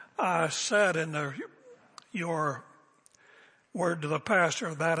I said in your word to the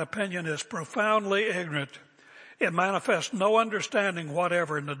pastor, that opinion is profoundly ignorant. It manifests no understanding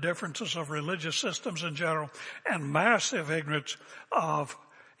whatever in the differences of religious systems in general and massive ignorance of,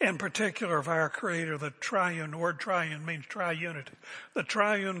 in particular, of our Creator, the Triune. The word triune means triunity. The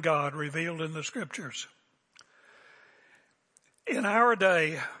triune God revealed in the Scriptures. In our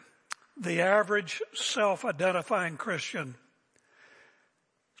day, the average self-identifying Christian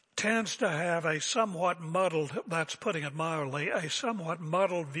tends to have a somewhat muddled, that's putting it mildly, a somewhat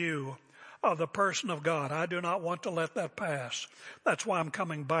muddled view of the person of God. I do not want to let that pass. That's why I'm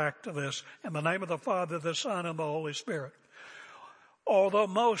coming back to this in the name of the Father, the Son, and the Holy Spirit. Although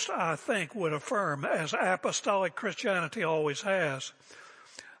most, I think, would affirm, as apostolic Christianity always has,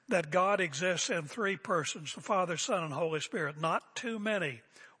 that God exists in three persons, the Father, Son, and Holy Spirit. Not too many.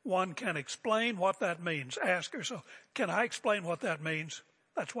 One can explain what that means. Ask yourself, can I explain what that means?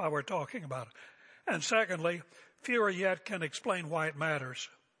 That's why we're talking about it. And secondly, fewer yet can explain why it matters.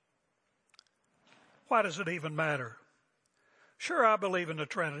 Why does it even matter? Sure, I believe in the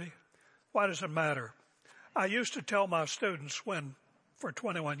Trinity. Why does it matter? I used to tell my students when, for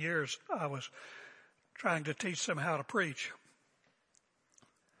 21 years, I was trying to teach them how to preach.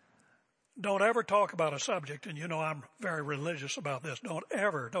 Don't ever talk about a subject, and you know I'm very religious about this.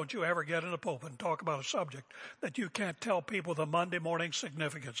 Don't you ever get in the pulpit and talk about a subject that you can't tell people the Monday morning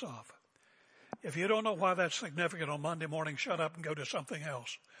significance of. If you don't know why that's significant on Monday morning, shut up and go to something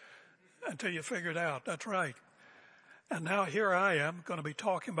else until you figure it out. That's right. And now here I am going to be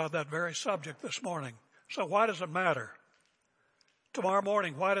talking about that very subject this morning. So why does it matter? Tomorrow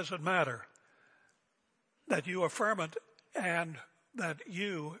morning, why does it matter that you affirm it and that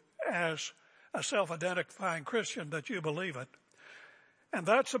you, as a self-identifying Christian, that you believe it? And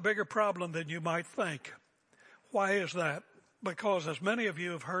that's a bigger problem than you might think. Why is that? Because as many of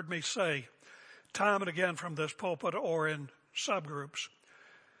you have heard me say time and again from this pulpit or in subgroups,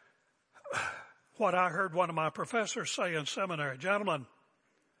 what I heard one of my professors say in seminary, gentlemen,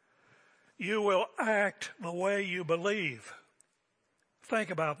 you will act the way you believe. Think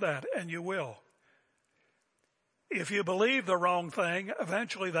about that, and you will. If you believe the wrong thing,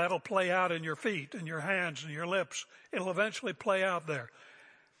 eventually that'll play out in your feet, in your hands, and your lips. It'll eventually play out there.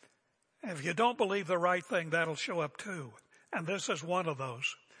 And if you don't believe the right thing, that'll show up too. And this is one of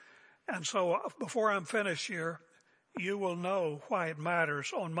those. And so before I'm finished here, you will know why it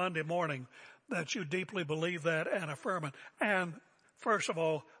matters on Monday morning that you deeply believe that and affirm it. And first of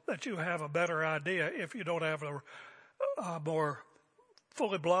all, that you have a better idea, if you don't have a more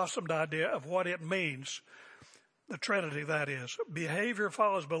fully blossomed idea of what it means. The Trinity, that is. Behavior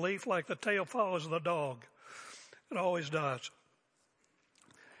follows belief like the tail follows the dog. It always does.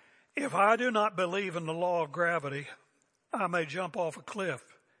 If I do not believe in the law of gravity, I may jump off a cliff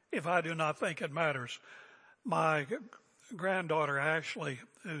if I do not think it matters. My granddaughter, Ashley,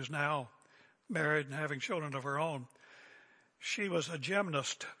 who's now married and having children of her own, she was a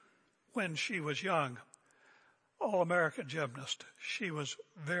gymnast when she was young, all-American gymnast. She was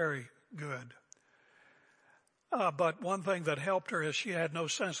very good. But one thing that helped her is she had no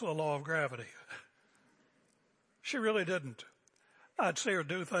sense of the law of gravity. She really didn't. I'd see her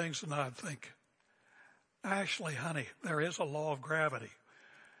do things and I'd think, Ashley, honey, there is a law of gravity.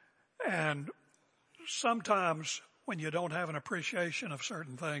 And sometimes when you don't have an appreciation of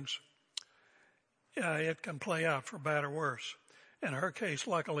certain things, it can play out for bad or worse. In her case,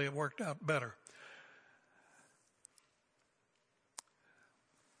 luckily, it worked out better.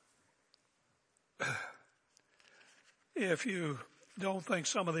 If you don't think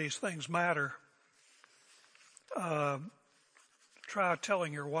some of these things matter, try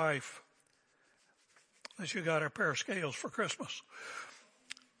telling your wife that you got her a pair of scales for Christmas,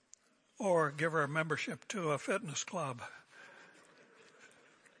 or give her a membership to a fitness club.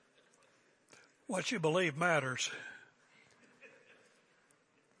 What you believe matters.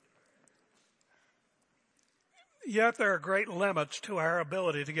 Yet there are great limits to our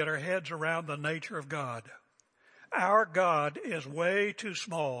ability to get our heads around the nature of God. Our God is way too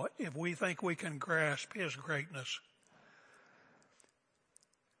small if we think we can grasp His greatness.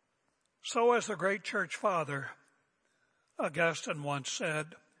 So as the great church father, Augustine, once said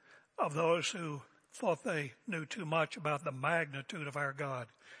of those who thought they knew too much about the magnitude of our God,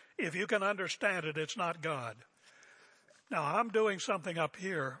 if you can understand it, it's not God. Now, I'm doing something up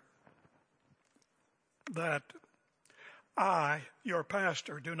here that I, your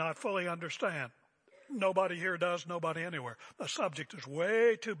pastor, do not fully understand. Nobody here does, nobody anywhere. The subject is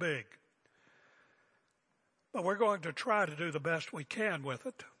way too big. But we're going to try to do the best we can with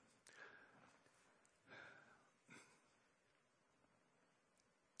it.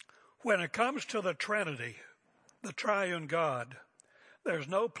 When it comes to the Trinity, the Triune God, there's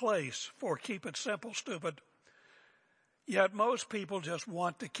no place for keep it simple, stupid. Yet most people just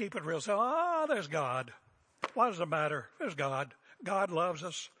want to keep it real. So, there's God. What does it matter? There's God. God loves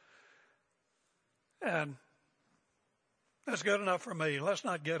us. And that's good enough for me. Let's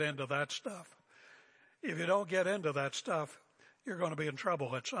not get into that stuff. If you don't get into that stuff, you're going to be in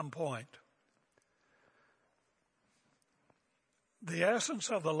trouble at some point. The essence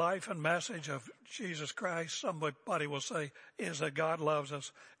of the life and message of Jesus Christ, somebody will say, is that God loves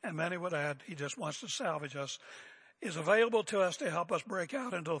us. And many would add, he just wants to salvage us. Is available to us to help us break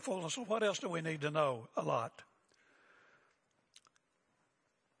out into the fullness. So what else do we need to know? A lot.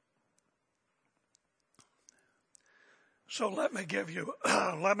 So let me give you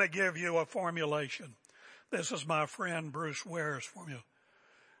a formulation. This is my friend Bruce Ware's formula.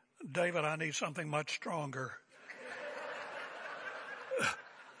 David, I need something much stronger.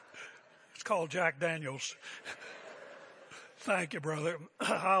 It's called Jack Daniels. Thank you, brother.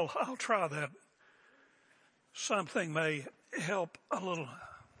 I'll try that. Something may help a little.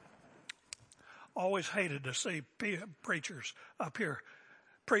 Always hated to see preachers up here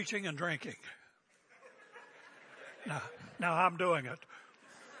preaching and drinking. Now I'm doing it.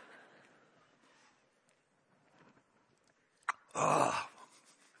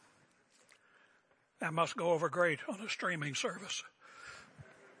 That must go over great on a streaming service.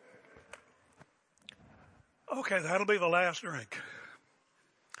 Okay, that'll be the last drink.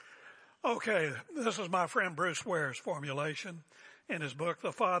 Okay, this is my friend Bruce Ware's formulation in his book,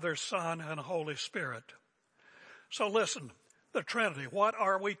 The Father, Son, and Holy Spirit. So listen, the Trinity, what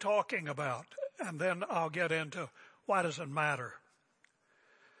are we talking about? And then I'll get into why does it matter.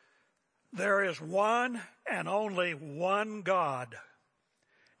 There is one and only one God,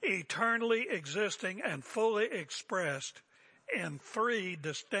 eternally existing and fully expressed in three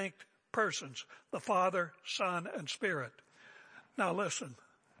distinct persons, the Father, Son, and Spirit. Now listen.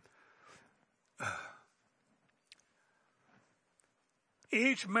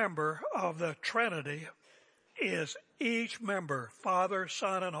 Each member of the Trinity is each member, Father,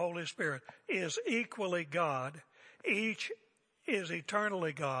 Son, and Holy Spirit, is equally God. Each is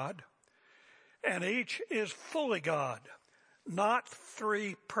eternally God. And each is fully God. Not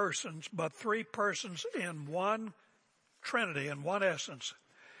three persons, but three persons in one Trinity, in one essence.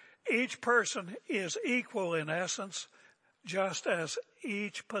 Each person is equal in essence, just as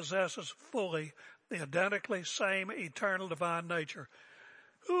each possesses fully the identically same eternal divine nature.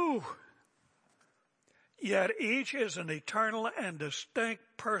 Yet each is an eternal and distinct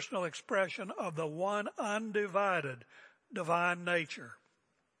personal expression of the one undivided divine nature.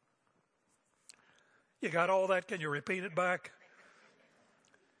 You got all that? Can you repeat it back?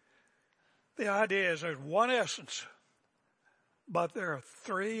 The idea is there's one essence, but there are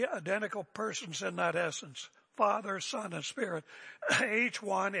three identical persons in that essence. Father, Son, and Spirit. Each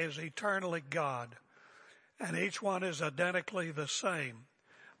one is eternally God. And each one is identically the same.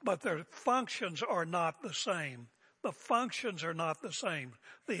 But their functions are not the same. The functions are not the same.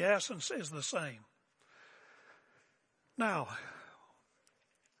 The essence is the same. Now,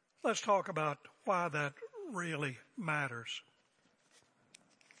 let's talk about why that really matters.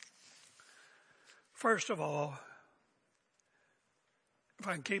 First of all, if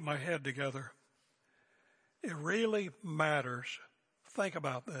I can keep my head together, it really matters. Think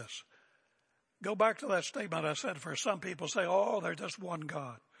about this. Go back to that statement I said for some people say, there's just one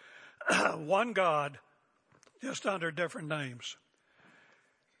God. One God, just under different names.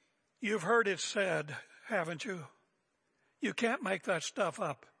 You've heard it said, haven't you? You can't make that stuff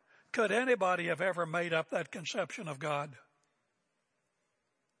up. Could anybody have ever made up that conception of God?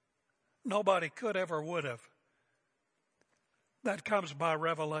 Nobody could ever would have. That comes by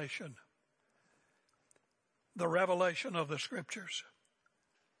revelation. The revelation of the Scriptures.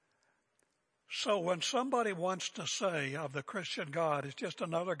 So when somebody wants to say of the Christian God, it's just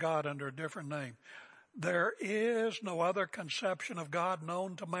another God under a different name, there is no other conception of God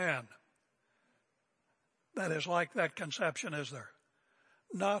known to man that is like that conception, is there?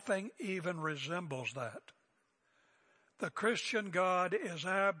 Nothing even resembles that. The Christian God is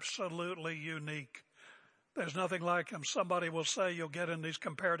absolutely unique. There's nothing like him. Somebody will say, you'll get in these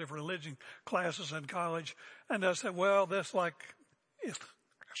comparative religion classes in college, and they'll say, well, this like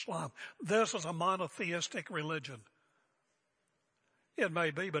Islam. This is a monotheistic religion. It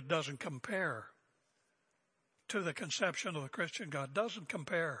may be, but doesn't compare to the conception of the Christian God. Doesn't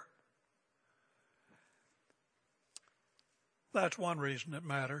compare. That's one reason it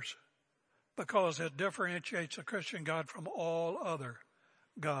matters, because it differentiates the Christian God from all other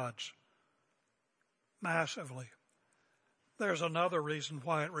gods massively. There's another reason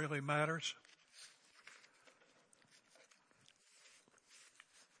why it really matters.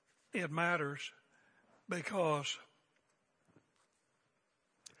 It matters because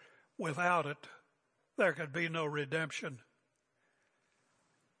without it, there could be no redemption.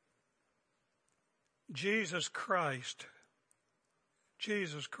 Jesus Christ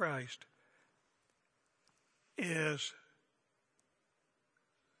is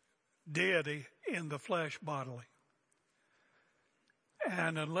deity in the flesh bodily.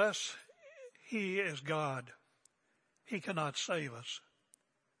 And unless he is God, he cannot save us.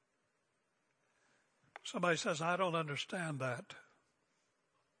 Somebody says, I don't understand that.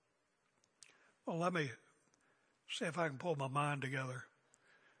 Well, let me see if I can pull my mind together.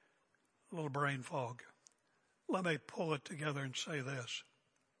 A little brain fog. Let me pull it together and say this.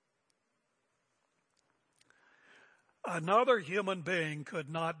 Another human being could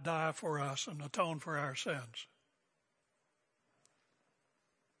not die for us and atone for our sins.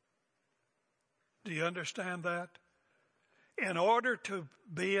 Do you understand that? In order to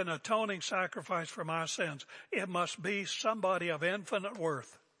be an atoning sacrifice for my sins, it must be somebody of infinite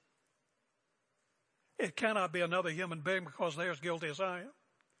worth. It cannot be another human being because they're as guilty as I am.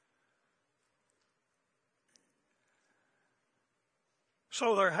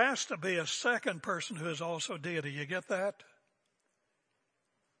 So there has to be a second person who is also deity. You get that?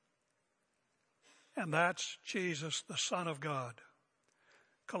 And that's Jesus, the Son of God.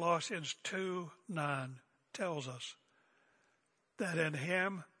 Colossians 2:9 tells us that in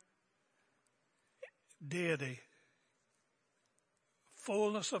him, deity,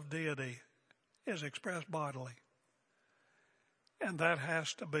 fullness of deity is expressed bodily. And that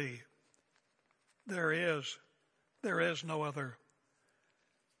has to be. There is no other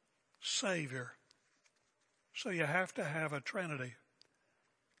Savior. So you have to have a Trinity.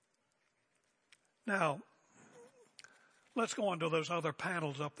 Now, let's go on to those other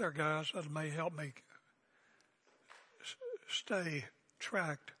panels up there, guys. That may help me stay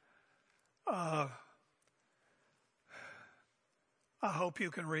tracked. I hope you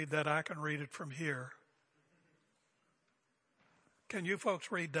can read that. I can read it from here. Can you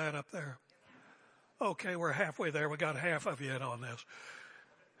folks read that up there? Okay, we're halfway there. We got half of you in on this.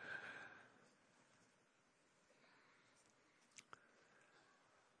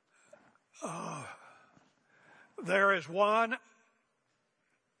 There is one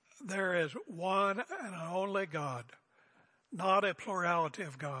and only God, not a plurality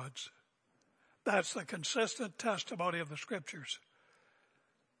of gods. That's the consistent testimony of the Scriptures.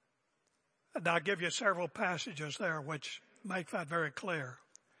 And I'll give you several passages there which make that very clear.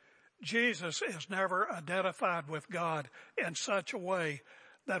 Jesus is never identified with God in such a way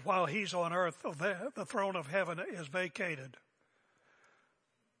that while he's on earth, the throne of heaven is vacated.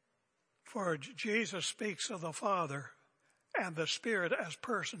 For Jesus speaks of the Father and the Spirit as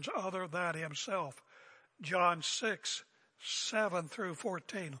persons other than himself. John 6:7 through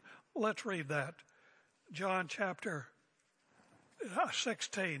 14. Let's read that. John chapter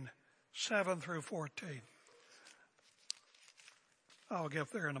 16:7 through 14. I'll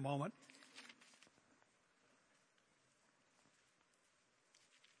get there in a moment.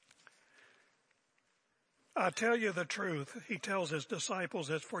 I tell you the truth, he tells his disciples,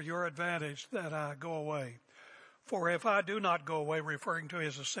 it's for your advantage that I go away. For if I do not go away, referring to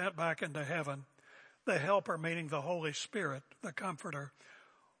his ascent back into heaven, the Helper, meaning the Holy Spirit, the Comforter,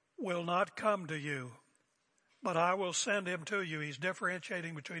 will not come to you, but I will send him to you. He's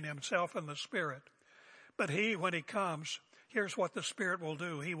differentiating between himself and the Spirit. But he, when he comes, here's what the Spirit will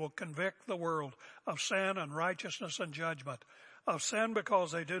do. He will convict the world of sin and righteousness and judgment. Of sin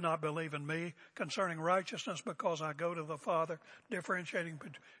because they do not believe in me, concerning righteousness because I go to the Father, differentiating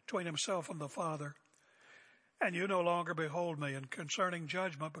between himself and the Father. And you no longer behold me, and concerning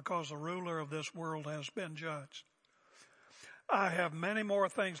judgment because the ruler of this world has been judged. I have many more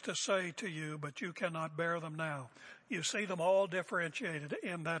things to say to you, but you cannot bear them now. You see them all differentiated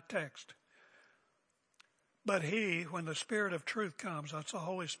in that text. But he, when the Spirit of truth comes, that's the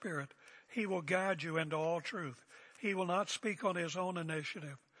Holy Spirit, he will guide you into all truth. He will not speak on his own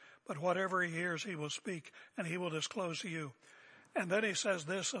initiative, but whatever he hears, he will speak, and he will disclose to you. And then he says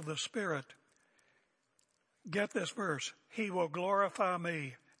this of the Spirit. Get this verse. He will glorify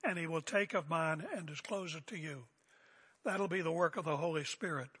me, and he will take of mine and disclose it to you. That'll be the work of the Holy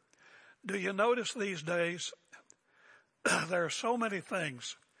Spirit. Do you notice these days, there are so many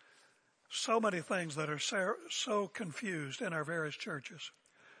things that are so confused in our various churches.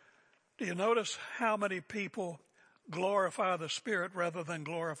 Do you notice how many people glorify the Spirit rather than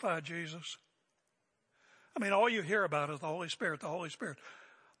glorify Jesus? I mean, all you hear about is the Holy Spirit, the Holy Spirit.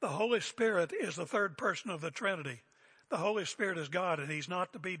 The Holy Spirit is the third person of the Trinity. The Holy Spirit is God, and he's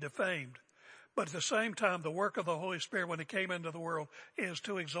not to be defamed. But at the same time, the work of the Holy Spirit when he came into the world is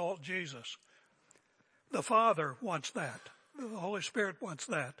to exalt Jesus. The Father wants that. The Holy Spirit wants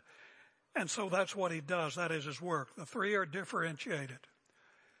that. And so that's what he does. That is his work. The three are differentiated.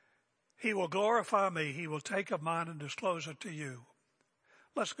 He will glorify me. He will take of mine and disclose it to you.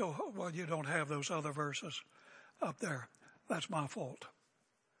 Let's go. Well, you don't have those other verses up there. That's my fault.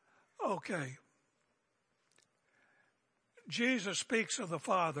 Okay. Jesus speaks of the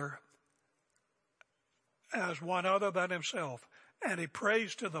Father as one other than himself, and he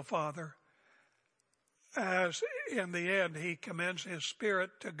prays to the Father as in the end he commends his Spirit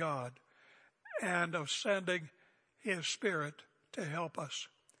to God and of sending his Spirit to help us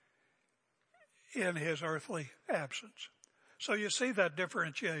in his earthly absence. So you see that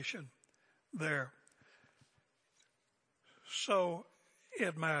differentiation there. So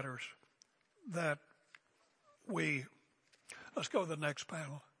it matters that let's go to the next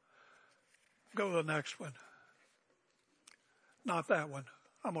panel. Go to the next one. Not that one.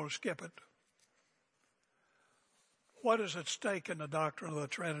 I'm going to skip it. What is at stake in the doctrine of the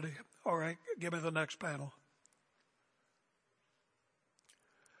Trinity? All right, give me the next panel.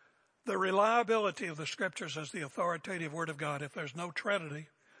 The reliability of the Scriptures as the authoritative Word of God. If there's no Trinity,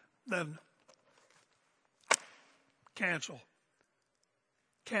 then cancel.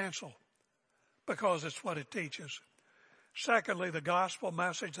 Cancel. Because it's what it teaches. Secondly, the gospel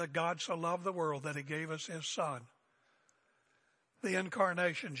message that God so loved the world that he gave us his Son. The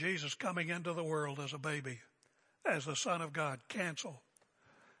incarnation, Jesus coming into the world as a baby, as the Son of God. Cancel.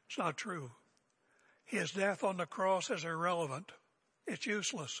 It's not true. His death on the cross is irrelevant. It's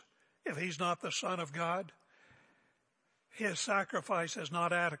useless. If he's not the Son of God, his sacrifice is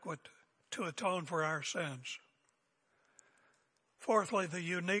not adequate to atone for our sins. Fourthly, the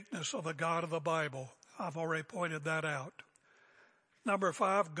uniqueness of the God of the Bible. I've already pointed that out. Number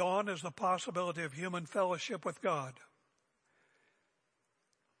 5, gone is the possibility of human fellowship with God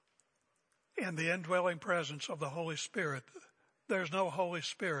in the indwelling presence of the Holy Spirit. There's no Holy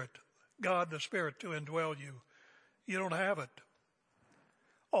Spirit, God the Spirit, to indwell you. You don't have it.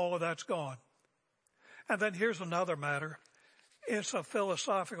 All of that's gone. And then here's another matter. It's a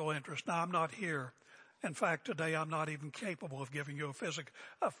philosophical interest. Now, I'm not here. In fact, today I'm not even capable of giving you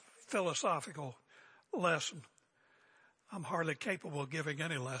a philosophical lesson. I'm hardly capable of giving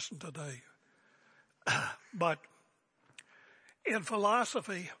any lesson today. But in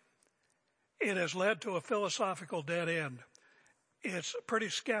philosophy, it has led to a philosophical dead end. It's pretty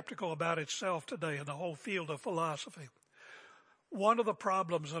skeptical about itself today in the whole field of philosophy. One of the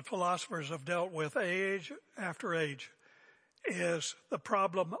problems that philosophers have dealt with age after age is the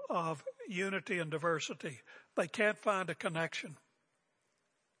problem of unity and diversity. They can't find a connection.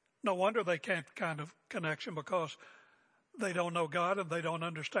 No wonder they can't find a connection, because they don't know God and they don't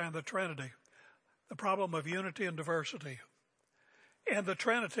understand the Trinity. The problem of unity and diversity. In the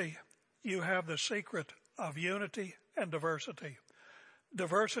Trinity, you have the secret of unity and diversity.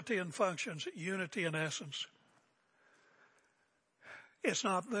 Diversity in functions, unity in essence. It's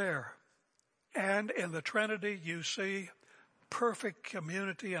not there. And in the Trinity, you see perfect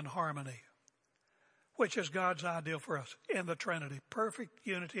community and harmony, which is God's ideal for us in the Trinity. Perfect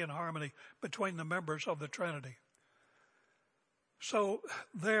unity and harmony between the members of the Trinity. So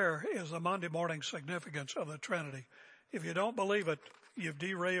there is the Monday morning significance of the Trinity. If you don't believe it, you've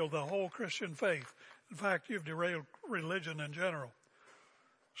derailed the whole Christian faith. In fact, you've derailed religion in general.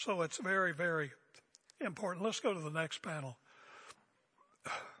 So it's very, very important. Let's go to the next panel.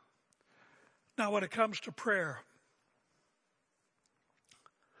 Now, when it comes to prayer,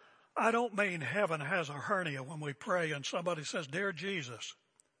 I don't mean heaven has a hernia when we pray and somebody says, "Dear Jesus."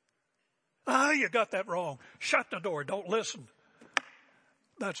 You got that wrong. Shut the door. Don't listen.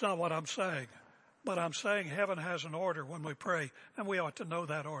 That's not what I'm saying. But I'm saying heaven has an order when we pray, and we ought to know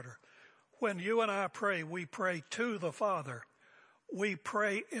that order. When you and I pray, we pray to the Father. We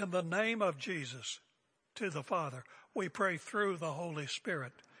pray in the name of Jesus to the Father. We pray through the Holy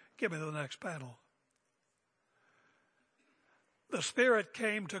Spirit. Give me the next panel. The Spirit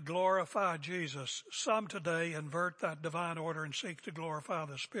came to glorify Jesus. Some today invert that divine order and seek to glorify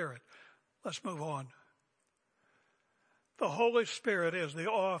the Spirit. Let's move on. The Holy Spirit is the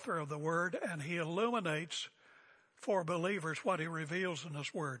author of the Word, and He illuminates for believers what He reveals in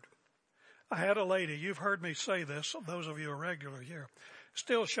His Word. I had a lady, you've heard me say this, those of you who are regular here,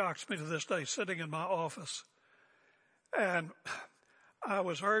 still shocks me to this day, sitting in my office. And I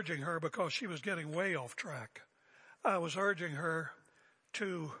was urging her, because she was getting way off track, I was urging her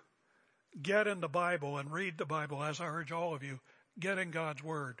to get in the Bible and read the Bible, as I urge all of you, get in God's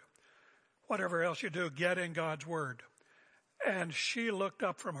Word. Whatever else you do, get in God's Word. And she looked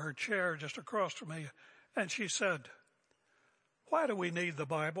up from her chair just across from me, and she said, "Why do we need the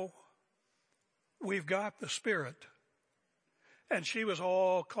Bible? We've got the Spirit." And she was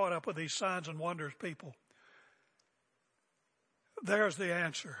all caught up with these signs and wonders people. There's the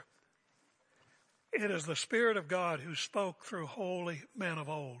answer. It is the Spirit of God who spoke through holy men of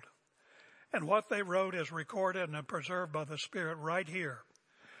old. And what they wrote is recorded and preserved by the Spirit right here.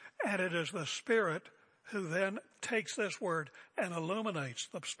 And it is the Spirit who then takes this word and illuminates,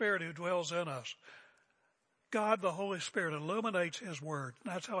 the Spirit who dwells in us. God, the Holy Spirit, illuminates His word.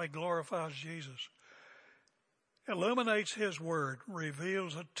 That's how He glorifies Jesus. Illuminates His word,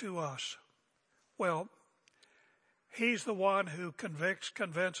 reveals it to us. Well, He's the one who convicts,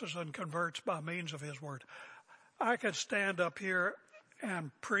 convinces, and converts by means of His word. I could stand up here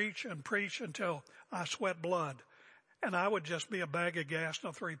and preach until I sweat blood, and I would just be a bag of gas in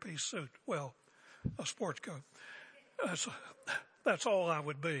a three-piece suit. Well, a sports coat. That's all I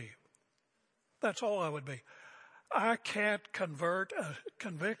would be. That's all I would be. I can't convince,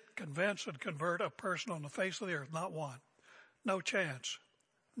 and convert a person on the face of the earth. Not one. No chance.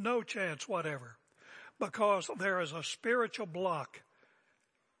 No chance whatever. Because there is a spiritual block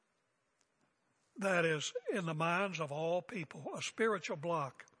that is in the minds of all people. A spiritual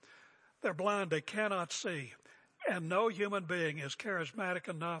block. They're blind. They cannot see. And no human being is charismatic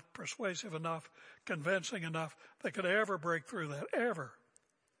enough, persuasive enough, convincing enough that could ever break through that. Ever.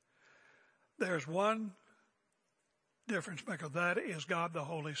 There's one difference maker. That is God the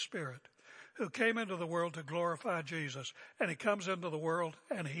Holy Spirit, who came into the world to glorify Jesus. And He comes into the world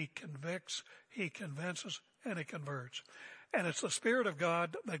and He convicts, He convinces, and He converts. And it's the Spirit of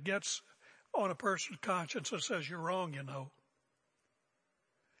God that gets on a person's conscience and says, "You're wrong, you know."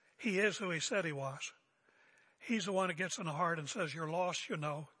 He is who He said He was. He's the one that gets in the heart and says, "You're lost, you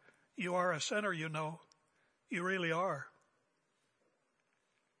know. You are a sinner, you know. You really are.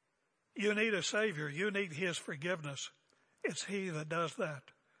 You need a Savior. You need His forgiveness." It's He that does that.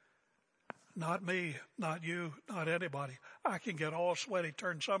 Not me, not you, not anybody. I can get all sweaty,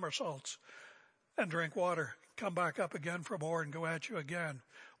 turn somersaults, and drink water, come back up again for more and go at you again.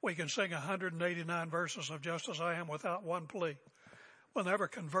 We can sing 189 verses of "Just as I Am" without one plea. We'll never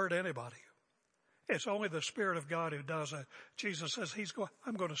convert anybody. It's only the Spirit of God who does it. Jesus says,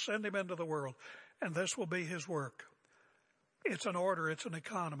 I'm going to send Him into the world, and this will be His work. It's an order. It's an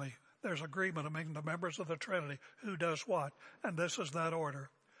economy. There's agreement among the members of the Trinity who does what, and this is that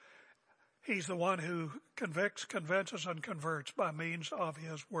order. He's the one who convicts, convinces, and converts by means of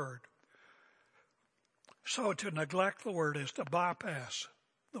His word. So to neglect the word is to bypass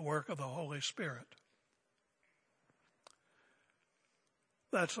the work of the Holy Spirit.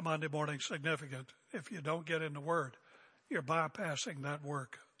 That's the Monday morning significant. If you don't get in the word, you're bypassing that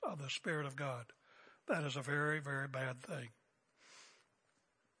work of the Spirit of God. That is a very, very bad thing.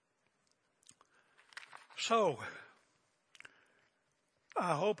 So,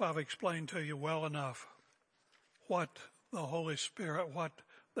 I hope I've explained to you well enough what the Holy Spirit, what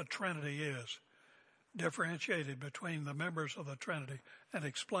the Trinity is, differentiated between the members of the Trinity, and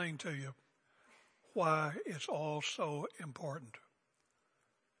explained to you why it's all so important.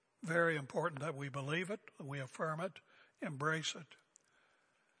 Very important that we believe it, that we affirm it, embrace it.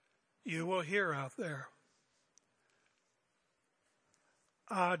 You will hear out there,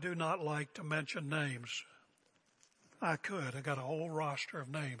 I do not like to mention names. I could. I got a whole roster of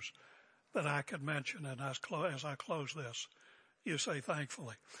names that I could mention, and as I close this, you say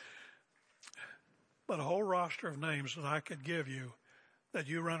thankfully. But a whole roster of names that I could give you that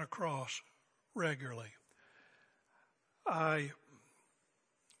you run across regularly. I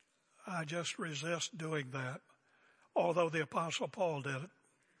just resist doing that, although the Apostle Paul did it.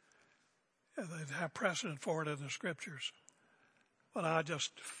 They have precedent for it in the Scriptures. But I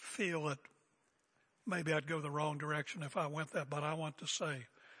just feel that maybe I'd go the wrong direction if I went that, but I want to say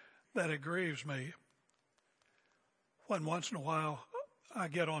that it grieves me when once in a while I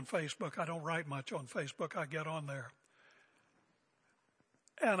get on Facebook. I don't write much on Facebook. I get on there.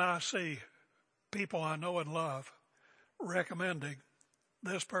 And I see people I know and love recommending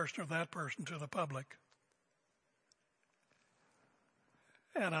this person or that person to the public.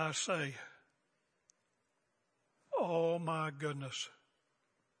 And I say, oh my goodness.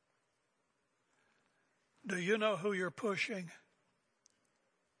 Do you know who you're pushing?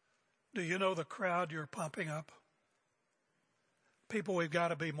 Do you know the crowd you're pumping up? People, we've got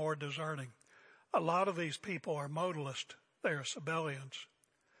to be more discerning. A lot of these people are modalists. They are Sabellians.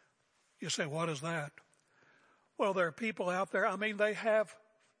 You say, what is that? Well, there are people out there, they have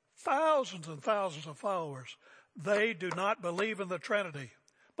thousands and thousands of followers. They do not believe in the Trinity,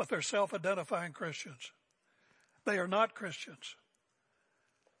 but they're self-identifying Christians. They are not Christians.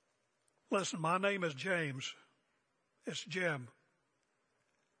 Listen, my name is James. It's Jim.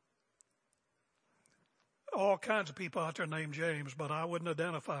 All kinds of people out there named James, but I wouldn't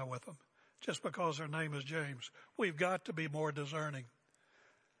identify with them just because their name is James. We've got to be more discerning.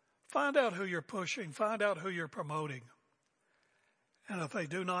 Find out who you're pushing. Find out who you're promoting. And if they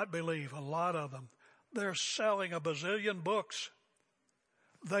do not believe, a lot of them, they're selling a bazillion books.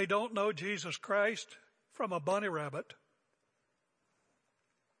 They don't know Jesus Christ from a bunny rabbit.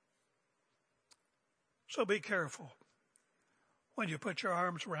 So be careful. When you put your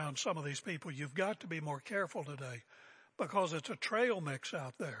arms around some of these people, you've got to be more careful today because it's a trail mix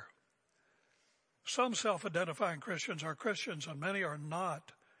out there. Some self-identifying Christians are Christians and many are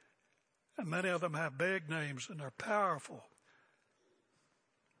not. And many of them have big names and they're powerful.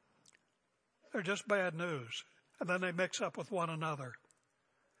 They're just bad news. And then they mix up with one another.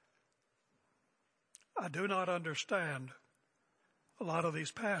 I do not understand a lot of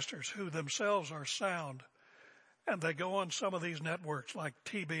these pastors who themselves are sound. And they go on some of these networks like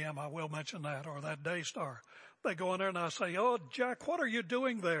TBM, I will mention that, or that Daystar. They go in there and I say, oh, Jack, what are you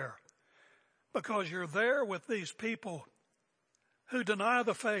doing there? Because you're there with these people who deny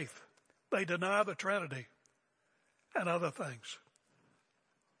the faith. They deny the Trinity and other things.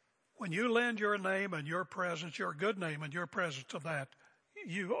 When you lend your name and your presence, your good name and your presence to that,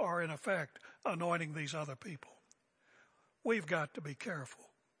 you are in effect anointing these other people. We've got to be careful.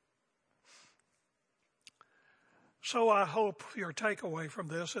 So I hope your takeaway from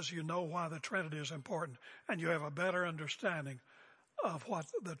this is you know why the Trinity is important and you have a better understanding of what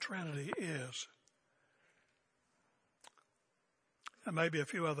the Trinity is. And maybe a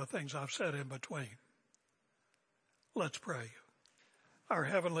few other things I've said in between. Let's pray. Our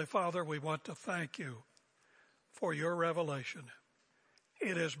Heavenly Father, we want to thank you for your revelation.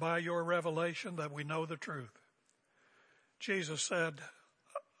 It is by your revelation that we know the truth. Jesus said,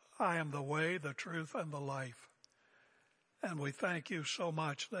 I am the way, the truth, and the life. And we thank you so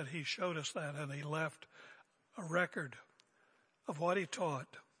much that he showed us that and he left a record of what he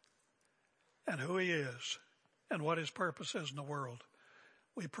taught and who he is and what his purpose is in the world.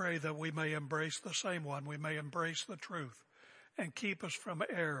 We pray that we may embrace the same one. We may embrace the truth and keep us from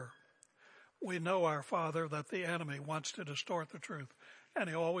error. We know, our Father, that the enemy wants to distort the truth and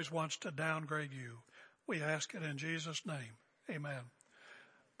he always wants to downgrade you. We ask it in Jesus' name. Amen.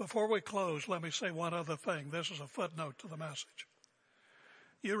 Before we close, let me say one other thing. This is a footnote to the message.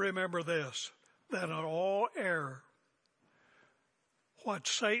 You remember this, that in all error, what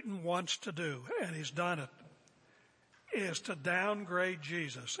Satan wants to do, and he's done it, is to downgrade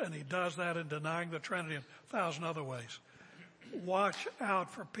Jesus. And he does that in denying the Trinity and 1,000 other ways. Watch out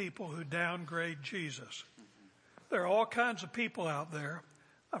for people who downgrade Jesus. There are all kinds of people out there.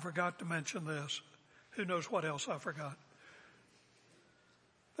 I forgot to mention this. Who knows what else I forgot?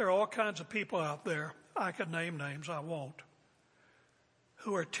 There are all kinds of people out there, I could name names, I won't,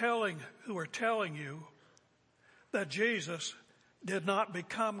 who are telling you that Jesus did not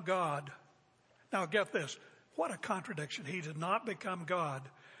become God. Now get this, what a contradiction. He did not become God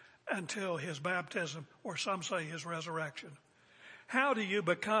until his baptism, or some say his resurrection. How do you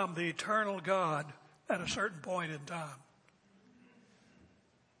become the eternal God at a certain point in time?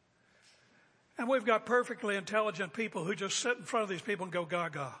 And we've got perfectly intelligent people who just sit in front of these people and go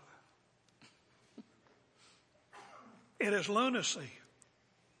gaga. It is lunacy,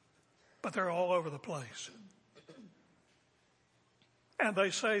 but they're all over the place. And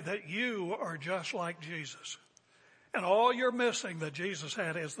they say that you are just like Jesus. And all you're missing that Jesus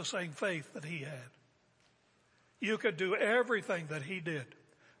had is the same faith that he had. You could do everything that he did.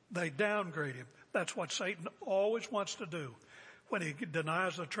 They downgrade him. That's what Satan always wants to do when he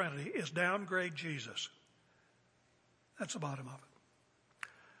denies the Trinity, is downgrade Jesus. That's the bottom of it.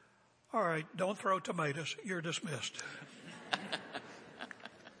 All right, don't throw tomatoes. You're dismissed.